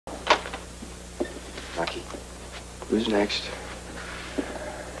Blackie. Who's next?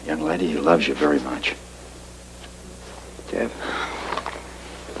 Young lady who loves you very much. Deb.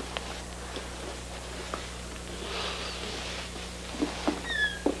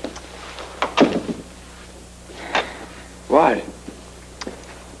 What?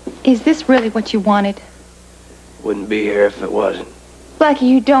 Is this really what you wanted? Wouldn't be here if it wasn't. Blackie,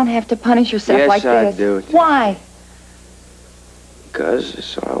 you don't have to punish yourself like this. Yes, I do. Why? Because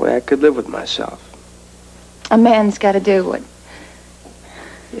it's the only way I could live with myself. A man's got to do it.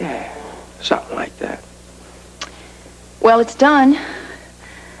 Yeah, something like that. Well, it's done.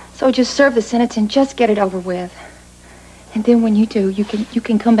 So just serve the sentence and just get it over with. And then when you do, you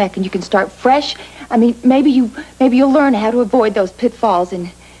can come back and you can start fresh. I mean, maybe you'll learn how to avoid those pitfalls, and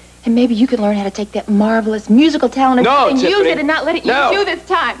maybe you can learn how to take that marvelous musical talent and use it and not let it use you this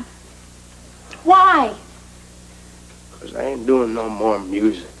time. Why? Because I ain't doing no more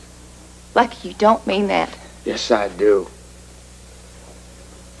music. Blackie, you don't mean that. Yes, I do.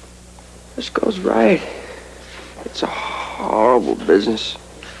 This goes right. It's a horrible business.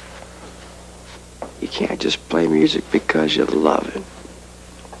 You can't just play music because you love it.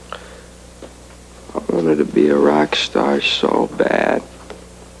 I wanted to be a rock star so bad.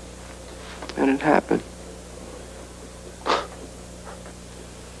 And it happened.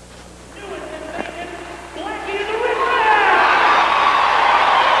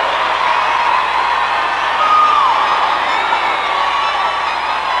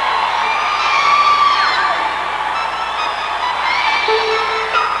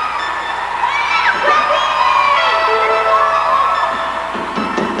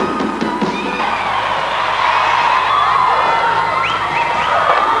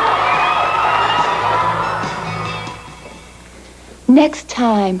 Next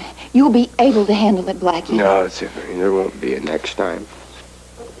time, you'll be able to handle it, Blackie. No, Tiffany, there won't be a next time.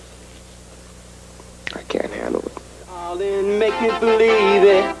 I can't handle it. Darling, make me believe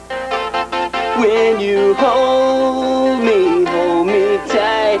it. When you hold me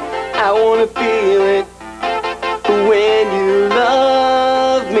tight. I wanna feel it. When you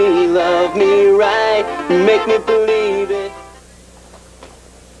love me right. Make me believe it.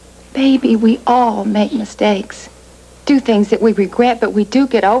 Baby, we all make mistakes. Do things that we regret, but we do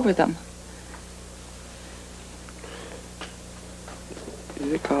get over them.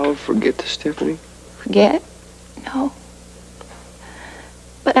 Is it called forget this, Tiffany? Forget? No.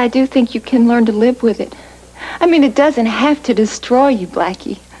 But I do think you can learn to live with it. I mean, it doesn't have to destroy you,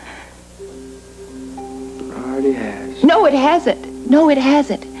 Blackie. It already has. No, it hasn't. No, it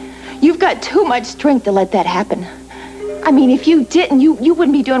hasn't. You've got too much strength to let that happen. I mean, if you didn't, you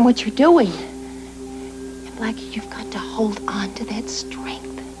wouldn't be doing what you're doing. And Blackie, you've got to hold on to that strength.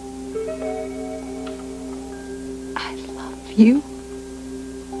 I love you.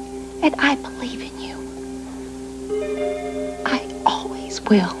 And I believe in you. I always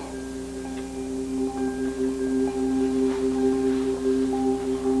will.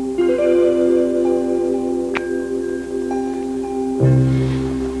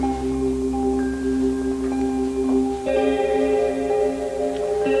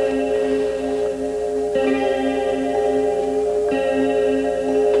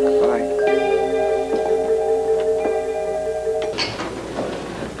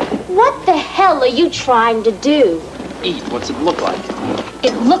 What the hell are you trying to do? Eat. What's it look like?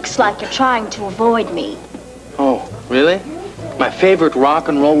 It looks like you're trying to avoid me. Oh, really? My favorite rock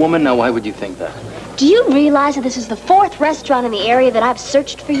and roll woman? Now, why would you think that? Do you realize that this is the 4th restaurant in the area that I've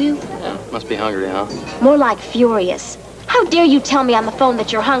searched for you? Yeah, must be hungry, huh? More like furious. How dare you tell me on the phone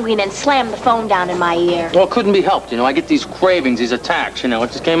that you're hungry and then slam the phone down in my ear? Well, it couldn't be helped, you know. I get these cravings, these attacks, you know.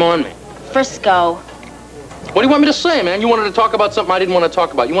 It just came on me. Frisco. What do you want me to say, man? You wanted to talk about something I didn't want to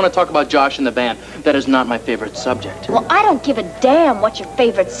talk about. You want to talk about Josh and the band. That is not my favorite subject. Well, I don't give a damn what your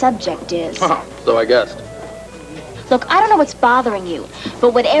favorite subject is. So I guessed. Look, I don't know what's bothering you,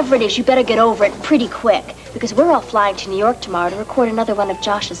 but whatever it is, you better get over it pretty quick, because we're all flying to New York tomorrow to record another one of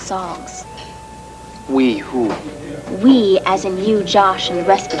Josh's songs. We, who? We, as in you, Josh, and the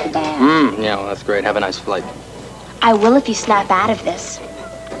rest of the band. Yeah, well, that's great. Have a nice flight. I will if you snap out of this.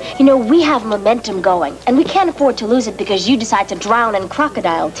 You know, we have momentum going, and we can't afford to lose it because you decide to drown in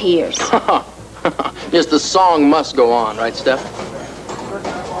crocodile tears. Yes, the song must go on, right, Steph?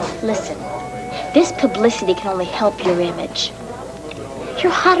 Listen, this publicity can only help your image.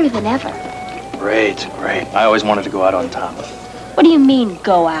 You're hotter than ever. Great, great. I always wanted to go out on top. What do you mean,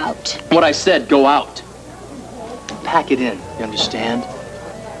 go out? What I said, go out. Pack it in, you understand?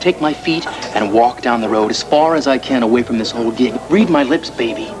 Take my feet and walk down the road as far as I can away from this whole gig. Read my lips,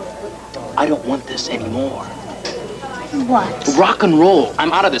 baby. I don't want this anymore. What? Rock and roll.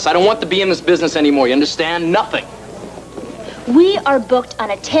 I'm out of this. I don't want to be in this business anymore. You understand? Nothing. We are booked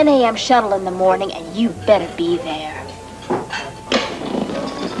on a 10 a.m. shuttle in the morning, and you better be there.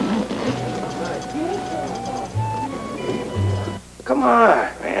 Come on,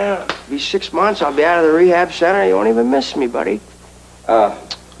 man. It'll be 6 months. I'll be out of the rehab center. You won't even miss me, buddy.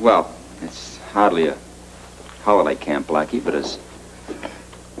 Well, it's hardly a holiday camp, Blackie, but as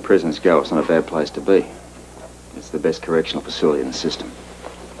prisoners go, it's not a bad place to be. It's the best correctional facility in the system.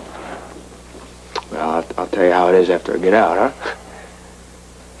 Well, I'll tell you how it is after I get out, huh?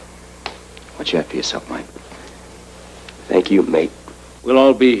 Watch out for yourself, mate. Thank you, mate. We'll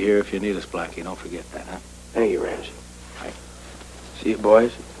all be here if you need us, Blackie. Don't forget that, huh? Thank you, Ramsey. Right. See you,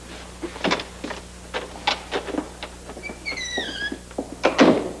 boys.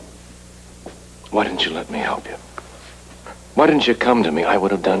 Why didn't you let me help you? Why didn't you come to me? I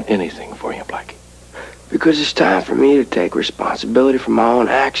would have done anything for you, Blackie. Because it's time for me to take responsibility for my own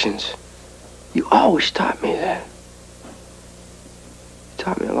actions. You always taught me that. You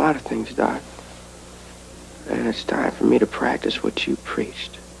taught me a lot of things, Doc. And it's time for me to practice what you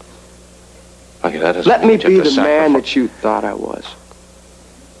preached. Blackie, that is. Let me be the man that you thought I was.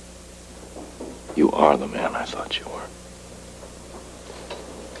 You are the man I thought you were.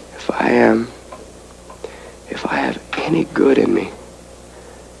 If I am, if I have any good in me,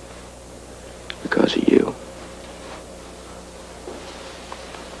 because of you.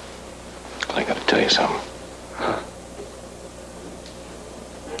 I gotta tell you something.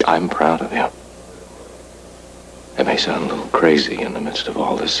 I'm proud of you. It may sound a little crazy in the midst of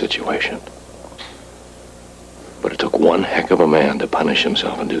all this situation, but it took one heck of a man to punish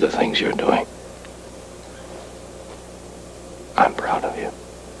himself and do the things you're doing. I'm proud of you.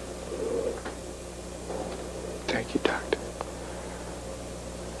 Thank you, Doctor.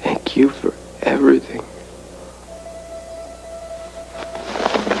 Thank you for everything.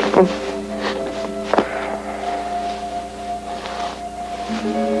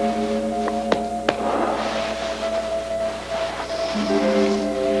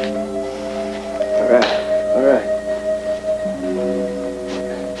 All right.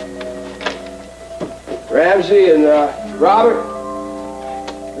 Ramsey and Robert,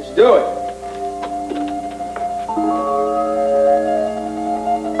 let's do it.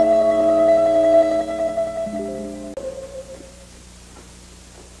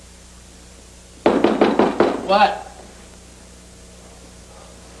 What?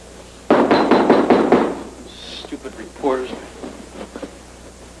 Stupid reporters.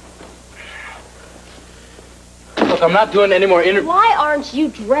 Look, I'm not doing any more interviews. Why aren't you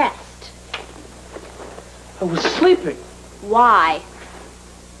dressed? I was sleeping. Why?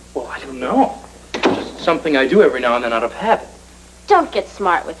 Well, I don't know. Just something I do every now and then out of habit. Don't get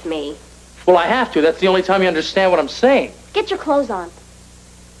smart with me. Well, I have to. That's the only time you understand what I'm saying. Get your clothes on.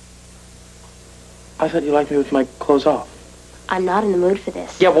 I thought you liked me with my clothes off. I'm not in the mood for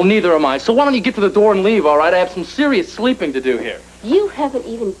this. Yeah, well, neither am I. So why don't you get to the door and leave, all right? I have some serious sleeping to do here. You haven't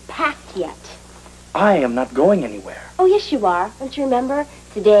even packed yet. I am not going anywhere. Oh, yes, you are. Don't you remember?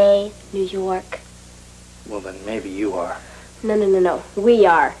 Today, New York. Well, then maybe you are. No. We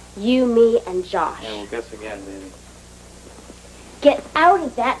are. You, me, and Josh. Yeah, well, guess again, baby. Get out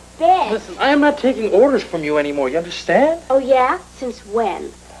of that bed. Listen, I am not taking orders from you anymore. You understand? Oh, yeah? Since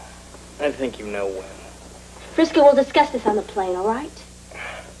when? I think you know when. Frisco, we'll discuss this on the plane, all right?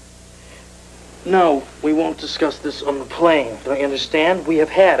 No, we won't discuss this on the plane. Don't you understand? We have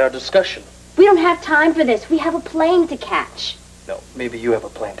had our discussion. We don't have time for this. We have a plane to catch. No, maybe you have a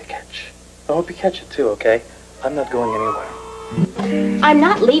plane to catch. I hope you catch it too, okay? I'm not going anywhere. I'm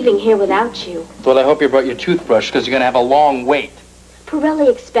not leaving here without you. Well, I hope you brought your toothbrush, because you're going to have a long wait. Pirelli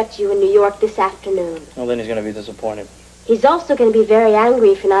expects you in New York this afternoon. Well, then he's going to be disappointed. He's also going to be very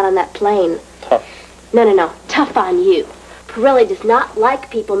angry if you're not on that plane. Tough. No. Tough on you. Pirelli does not like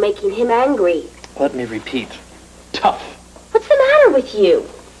people making him angry. Let me repeat. Tough. What's the matter with you?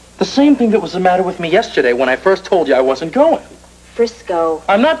 The same thing that was the matter with me yesterday when I first told you I wasn't going. Frisco.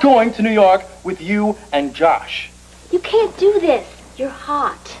 I'm not going to New York with you and Josh. You can't do this. You're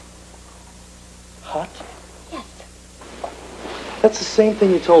hot. Hot? Yes. That's the same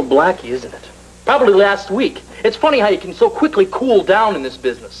thing you told Blackie, isn't it? Probably last week. It's funny how you can so quickly cool down in this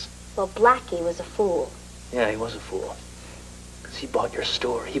business. Well, Blackie was a fool. Yeah, he was a fool. Because he bought your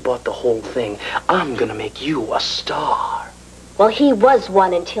story. He bought the whole thing. I'm going to make you a star. Well, he was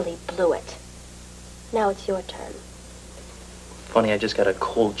one until he blew it. Now it's your turn. Funny, I just got a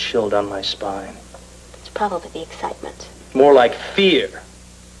cold chill down my spine. It's probably the excitement. More like fear.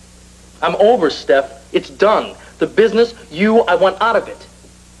 I'm over, Steph. It's done. The business, I want out of it.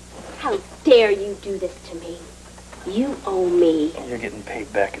 How dare you do this to me? You owe me. You're getting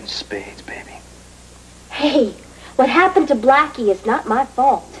paid back in spades, baby. Hey, what happened to Blackie is not my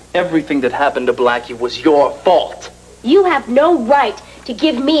fault. Everything that happened to Blackie was your fault. You have no right to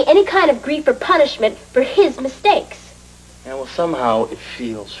give me any kind of grief or punishment for his mistakes. Yeah, well, somehow it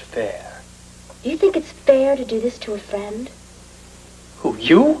feels fair. Do you think it's fair to do this to a friend? Who,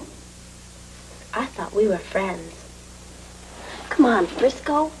 you? I thought we were friends. Come on,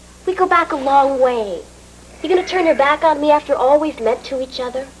 Frisco. We go back a long way. You gonna turn your back on me after all we've meant to each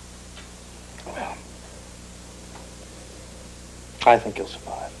other? Well, I think you'll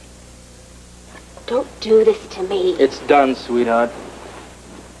survive. Don't do this to me. It's done, sweetheart.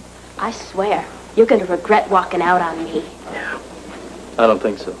 I swear, you're gonna regret walking out on me. I don't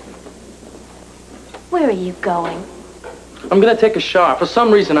think so. Where are you going? I'm gonna take a shower. For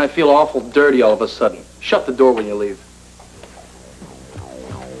some reason, I feel awful dirty all of a sudden. Shut the door when you leave.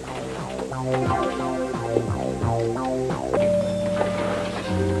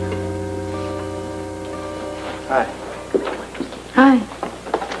 Hi. Hi.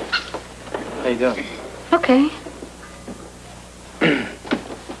 How you doing? Okay.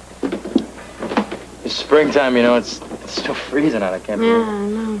 It's springtime, you know. It's still freezing out. I can't believe it. Yeah, I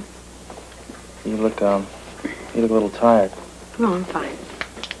know. You look a little tired. No, I'm fine.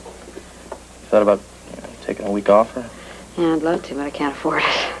 Thought about taking a week off, or? Yeah, I'd love to, but I can't afford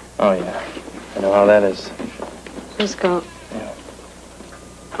it. Oh yeah, I know how that is. Frisco. Yeah.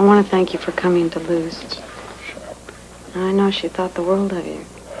 I want to thank you for coming to Lou's. Sure. I know she thought the world of you.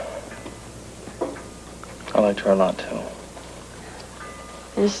 I liked her a lot too.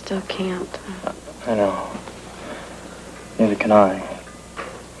 I just still can't. I know. Neither can I.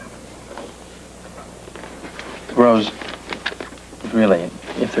 Rose, really,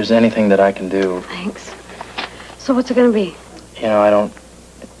 if there's anything that I can do... Thanks. So what's it gonna be? You know, I don't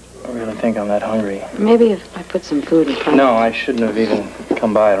really think I'm that hungry. Maybe if I put some food in front No, of I shouldn't have even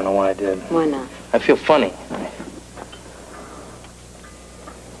come by. I don't know why I did. you. Why not? I feel funny.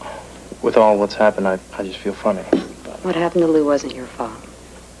 With all what's happened, I just feel funny. What happened to Lou wasn't your fault.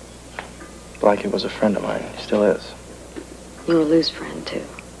 Blackie was a friend of mine. He still is. You were Lou's friend, too.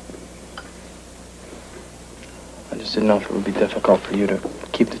 I just didn't know if it would be difficult for you to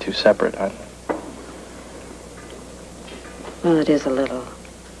keep the two separate. Well, it is a little.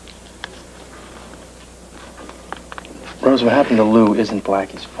 Rose, what happened to Lou isn't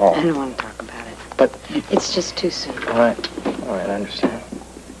Blackie's fault. I don't want to talk about it. But... It's just too soon. All right, I understand.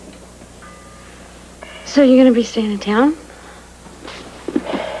 So you're gonna be staying in town?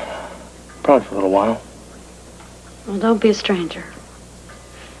 Probably for a little while. Well, don't be a stranger.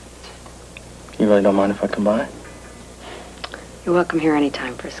 You really don't mind if I come by? You're welcome here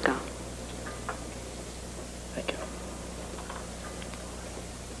anytime, Frisco. Thank you.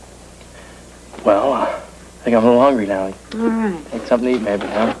 Well, I think I'm a little hungry now. All right. Take something to eat, maybe,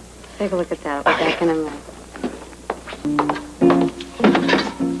 huh? Take a look at that. I'll be back in a minute.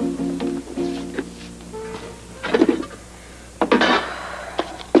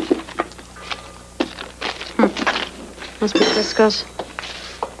 Must be Frisco's.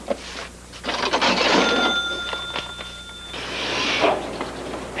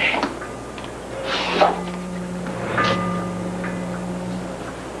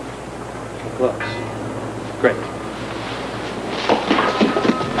 Gloves. Great.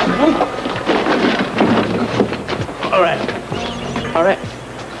 All right.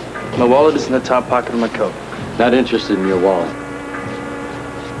 My wallet is in the top pocket of my coat. Not interested in your wallet.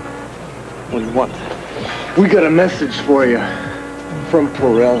 What do you want? We got a message for you from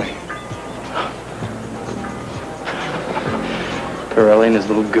Pirelli. Pirelli and his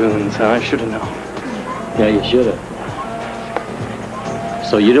little goons, huh? I should have known. Yeah, you should have.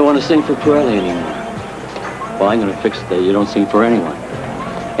 So you don't want to sing for Pirelli anymore? Well, I'm going to fix it that you don't sing for anyone.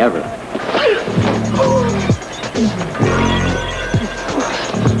 Ever.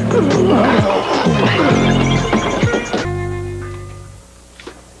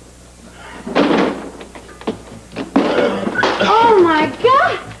 Oh, my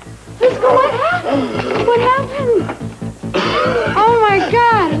God! Frisco, what happened? What happened? Oh, my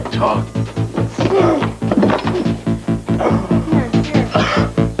God! Talk.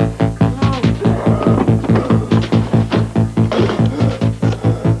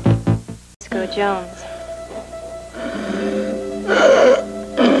 Frisco Jones.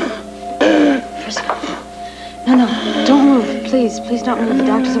 Frisco. No, don't move. Please don't move. The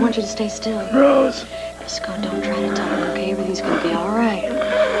doctors want you to stay still. Rose. Frisco, don't try to talk, okay? Everything's gonna be all right.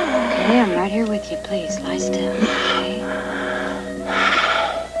 Okay, I'm right here with you. Please, lie still, okay?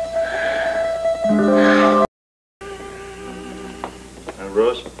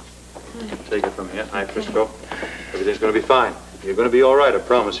 Rose, take it from here. Hi, Frisco. fine. You're going to be all right, I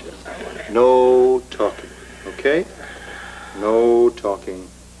promise you. No talking, okay? No talking.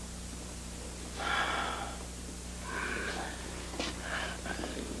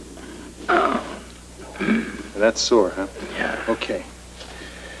 That's sore, huh? Yeah. Okay.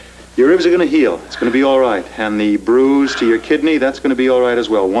 Your ribs are going to heal. It's going to be all right. And the bruise to your kidney, that's going to be all right as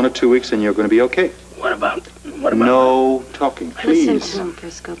well. 1 or 2 weeks and you're going to be okay. What about? No talking, please. Listen to him,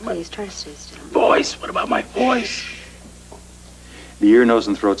 Frisco, please. Try to stay still. Voice. What about my voice? The ear, nose,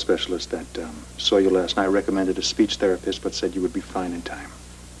 and throat specialist that saw you last night recommended a speech therapist, but said you would be fine in time.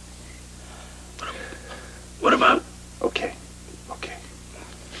 What about? Okay. Okay.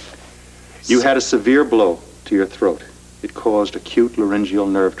 You had a severe blow to your throat. It caused acute laryngeal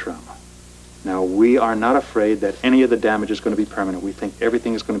nerve trauma. Now, we are not afraid that any of the damage is going to be permanent. We think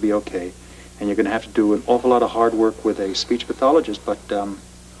everything is going to be okay, and you're going to have to do an awful lot of hard work with a speech pathologist, but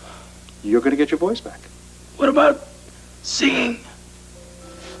you're going to get your voice back. What about singing?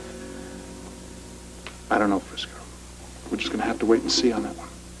 I don't know, Frisco. We're just going to have to wait and see on that one.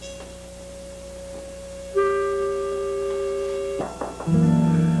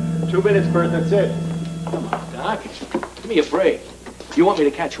 Two minutes, Bert, that's it. Come on, Doc. Give me a break. You want me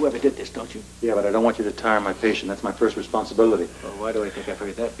to catch whoever did this, don't you? Yeah, but I don't want you to tire my patient. That's my first responsibility. Well, why do I think I've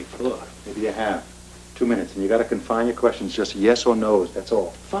heard that before? Maybe you have. 2 minutes, and you got to confine your questions just yes or no's. That's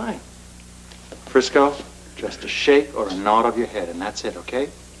all. Fine. Frisco, just a shake or a nod of your head, and that's it, okay?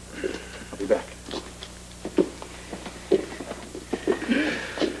 I'll be back.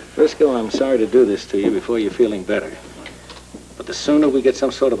 Frisco, I'm sorry to do this to you before you're feeling better. But the sooner we get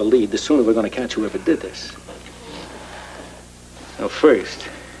some sort of a lead, the sooner we're going to catch whoever did this. Now, first,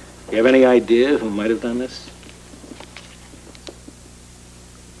 you have any idea who might have done this?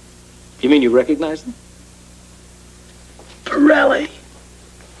 You mean you recognize them? Pirelli.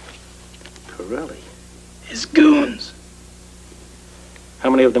 Pirelli? His goons. How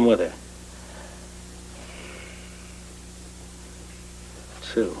many of them were there?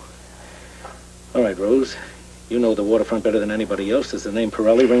 2. All right, Rose. You know the waterfront better than anybody else. Does the name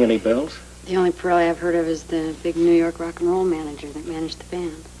Pirelli ring any bells? The only Pirelli I've heard of is the big New York rock and roll manager that managed the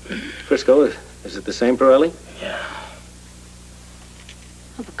band. Frisco, is it the same Pirelli? Yeah.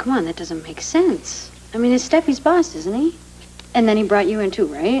 Oh, but come on, that doesn't make sense. I mean, it's Steffi's boss, isn't he? And then he brought you in too,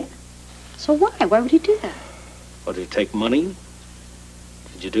 right? So why? Why would he do that? Or did he take money?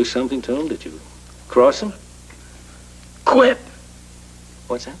 Did you do something to him? Did you cross him? Quit.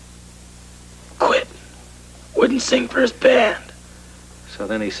 What's that? Quit. Wouldn't sing for his band. So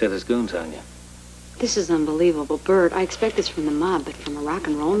then he set his goons on you. This is unbelievable. Bert, I expect this from the mob, but from a rock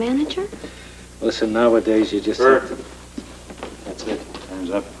and roll manager? Listen, nowadays you just Bert. have to... That's it.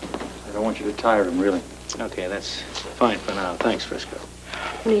 Time's up. I don't want you to tire him, really. Okay, that's fine for now. Thanks, Frisco.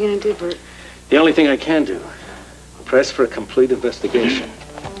 What are you going to do, Bert? The only thing I can do, press for a complete investigation.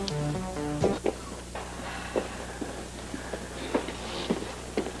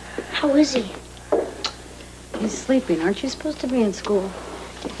 How is he? He's sleeping. Aren't you supposed to be in school?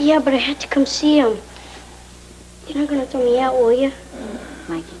 Yeah, but I had to come see him. You're not gonna throw me out, will you?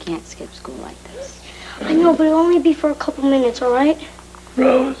 Mike, you can't skip school like this. I know, but it'll only be for a couple minutes, all right?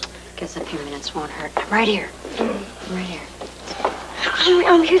 Rose. Guess a few minutes won't hurt. I'm right here. I'm right here.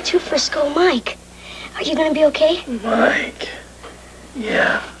 I'm here too, Frisco. Mike, are you gonna be okay? Mike.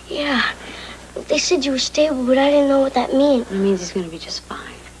 Yeah. Yeah. They said you were stable, but I didn't know what that meant. It means he's gonna be just fine.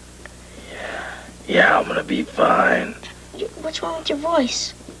 Yeah, I'm gonna be fine. What's wrong with your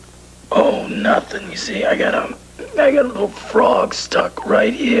voice? Oh, nothing. You see, I got a little frog stuck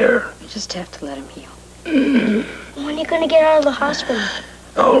right here. You just have to let him heal. When are you gonna get out of the hospital?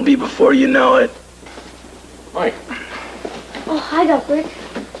 Oh, it'll be before you know it. Mike, Oh, hi, Doc Rick.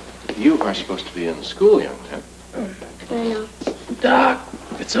 you are supposed to be in school, young man. I know. Doc,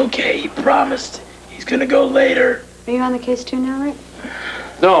 it's okay. He promised. He's gonna go later. Are you on the case too now, Rick?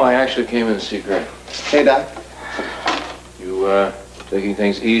 No, I actually came in to see Greg. Hey, Doc. You, taking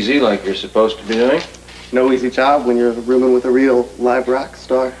things easy like you're supposed to be doing? No easy job when you're rooming with a real live rock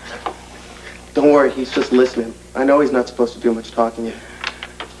star. Don't worry, he's just listening. I know he's not supposed to do much talking yet.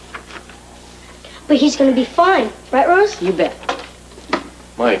 But he's gonna be fine, right, Rose? You bet.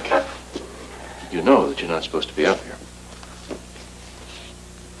 Mike, you know that you're not supposed to be up here.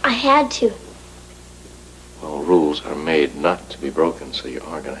 I had to. Well, rules are made not to be broken, so you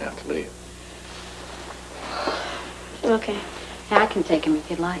are going to have to leave. Okay. I can take him if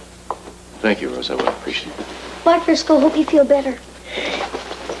you'd like. Thank you, Rose. I would appreciate it. Bye, Frisco. Hope you feel better.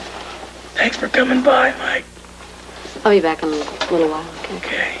 Thanks for coming by, Mike. I'll be back in a little while, okay?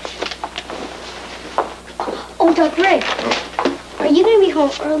 Okay. Oh, Doc Rick. Are you gonna be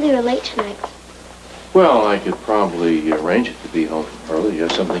home early or late tonight? Well, I could probably arrange it to be home early. You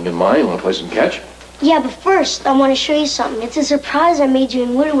have something in mind? You want to play some catch? Yeah, but first, I want to show you something. It's a surprise I made you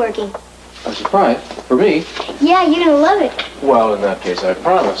in woodworking. A surprise? For me? Yeah, you're gonna love it. Well, in that case, I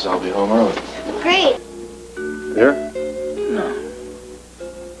promise I'll be home early. Great. There? No.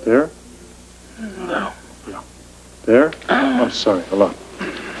 There? No. There? I'm sorry, a lot.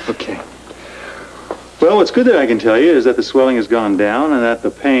 Okay. Well, what's good that I can tell you is that the swelling has gone down and that the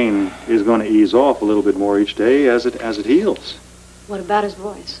pain is going to ease off a little bit more each day as it heals. What about his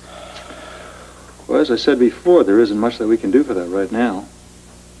voice? Well, as I said before, there isn't much that we can do for that right now.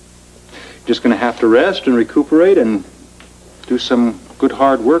 Just going to have to rest and recuperate and do some good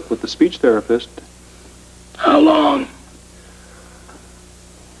hard work with the speech therapist. How long?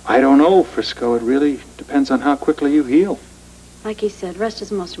 I don't know, Frisco. It really depends on how quickly you heal. Like he said, rest is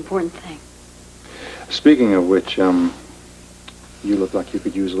the most important thing. Speaking of which, you look like you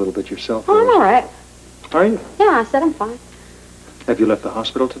could use a little bit yourself. Oh, I'm all right. Are you? Yeah, I said I'm fine. Have you left the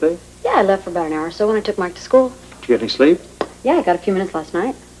hospital today? Yeah, I left for about an hour or so when I took Mike to school. Did you get any sleep? Yeah, I got a few minutes last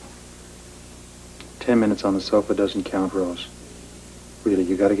night. 10 minutes on the sofa doesn't count, Rose. Really,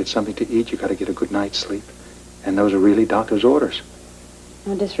 you got to get something to eat. You got to get a good night's sleep. And those are really doctor's orders.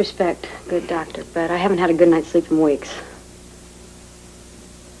 No disrespect, good doctor, but I haven't had a good night's sleep in weeks.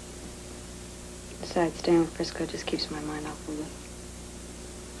 Besides, staying with Frisco just keeps my mind off of it.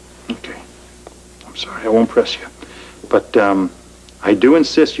 Okay. I'm sorry, I won't press you. But, I do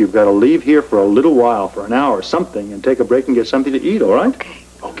insist you've got to leave here for a little while, for an hour or something, and take a break and get something to eat, all right? Okay.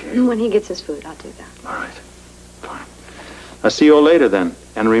 Okay. When he gets his food, I'll do that. All right. Fine. I'll see you all later, then.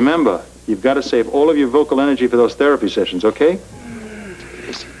 And remember, you've got to save all of your vocal energy for those therapy sessions, okay?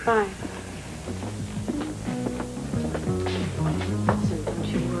 Bye. Listen, don't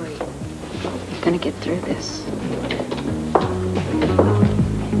you worry. You're gonna get through this.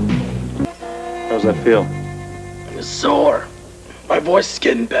 How's that feel? It's sore. My voice is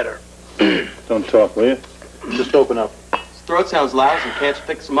getting better. Don't talk, will you? Just open up. His throat sounds lousy. Can't you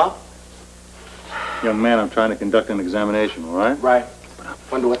fix him up? Young man, I'm trying to conduct an examination, all right? Right.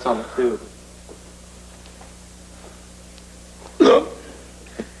 Wonder what's on the tube. Look,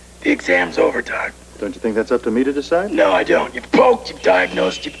 the exam's over, Doc. Don't you think that's up to me to decide? No, I don't. You've poked, you've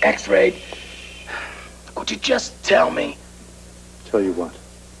diagnosed, you've x-rayed. Would you just tell me, Tell you what.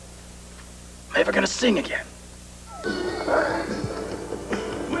 am I ever gonna sing again?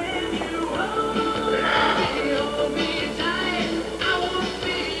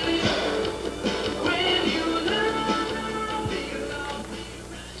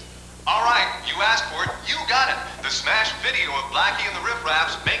 All right, you asked for it, you got it. The smash video of Blackie and the Riff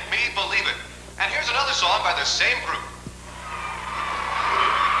Raps, Make Me Believe It. And here's another song by the same group.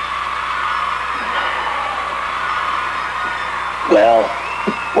 Well,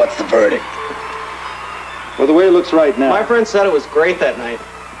 what's the verdict? Well, the way it looks right now. My friend said it was great that night.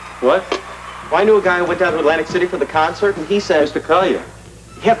 What? Well, I knew a guy who went down to Atlantic City for the concert, and he said... Mr. Collier.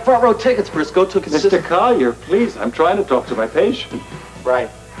 He had front row tickets, Frisco. Took his sister... Mr. Collier, please, I'm trying to talk to my patient. Right.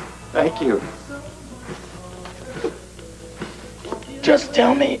 Thank you. Just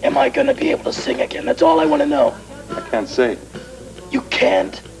tell me, am I gonna be able to sing again? That's all I want to know. I can't say. You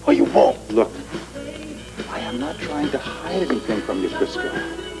can't, or you won't. Look, I am not trying to hide anything from you, Frisco.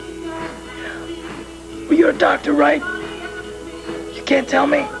 Well, you're a doctor, right? You can't tell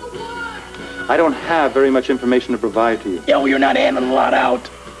me? I don't have very much information to provide to you. Yeah, well, you're not handing a lot out.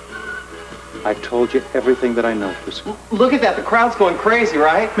 I've told you everything that I know, Frisco. Look at that. The crowd's going crazy,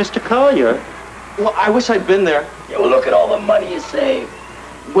 right? Mr. Collier. Well, I wish I'd been there. Yeah, well, look at all the money you saved.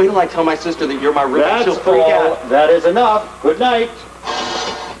 Wait till I tell my sister that you're my roommate. That's She'll freak all. out. That is enough. Good night.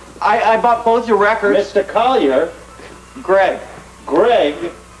 I bought both your records. Mr. Collier. Greg.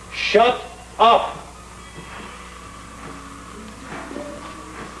 Greg, shut up.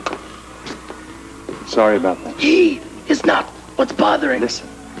 Sorry about that. He is not what's bothering. Listen,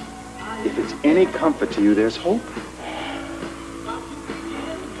 if it's any comfort to you, there's hope.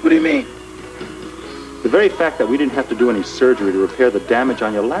 What do you mean? The very fact that we didn't have to do any surgery to repair the damage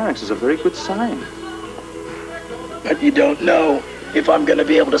on your larynx is a very good sign. But you don't know if I'm gonna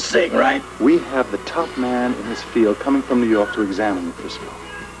be able to sing, right? We have the top man in his field coming from New York to examine you, Frisco.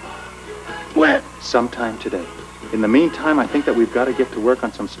 When? Sometime today. In the meantime, I think that we've got to get to work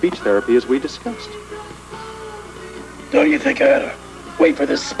on some speech therapy as we discussed. Don't you think I ought to wait for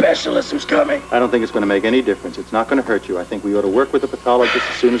this specialist who's coming? I don't think it's going to make any difference. It's not going to hurt you. I think we ought to work with the pathologist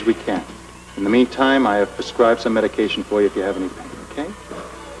as soon as we can. In the meantime, I have prescribed some medication for you if you have any pain, okay?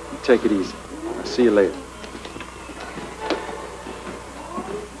 You take it easy. I'll see you later.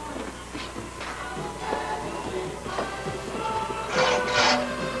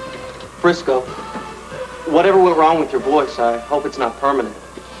 Frisco, Whatever went wrong with your voice, I hope it's not permanent.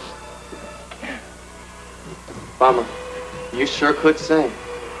 Bummer. You sure could sing.